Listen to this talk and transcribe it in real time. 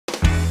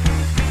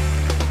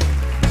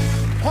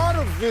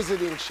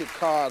visiting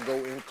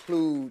Chicago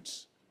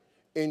includes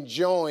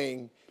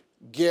enjoying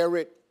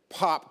Garrett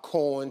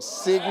Popcorn's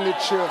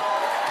signature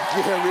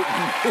Garrett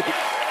mix.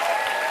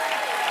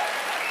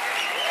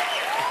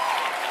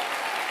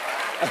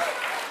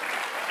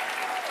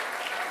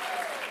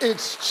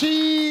 It's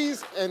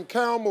cheese and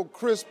caramel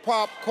crisp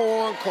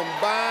popcorn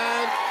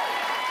combined.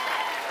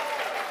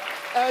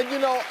 And you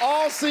know,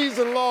 all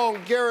season long,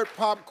 Garrett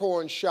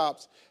Popcorn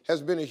Shops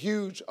has been a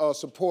huge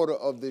supporter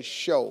of this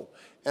show.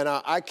 And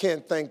I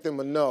can't thank them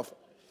enough.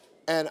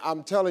 And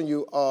I'm telling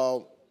you,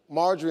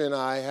 Marjorie and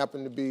I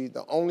happen to be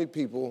the only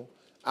people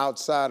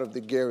outside of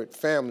the Garrett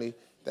family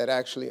that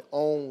actually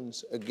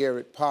owns a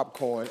Garrett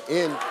Popcorn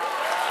in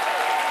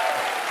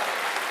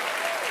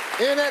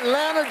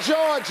Atlanta,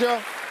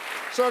 Georgia.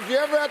 So if you're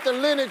ever at the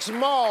Lenox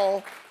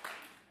Mall,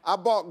 I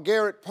bought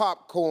Garrett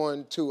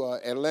Popcorn to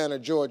Atlanta,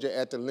 Georgia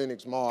at the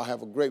Lenox Mall. I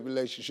have a great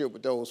relationship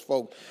with those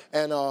folks.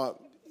 And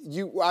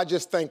I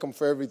just thank them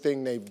for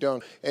everything they've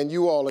done. And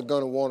you all are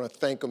gonna wanna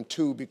thank them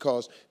too,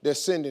 because they're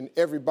sending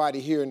everybody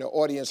here in the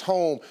audience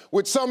home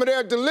with some of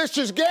their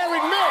delicious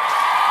Garrett mix.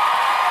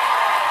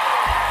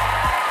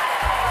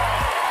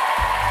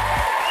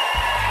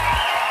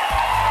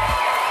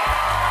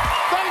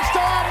 Thanks to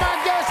all my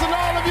guests and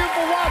all of you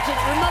for watching.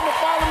 Remember,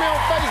 follow me on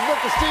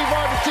Facebook at Steve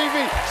Harvey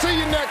TV. See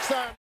you next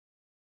time.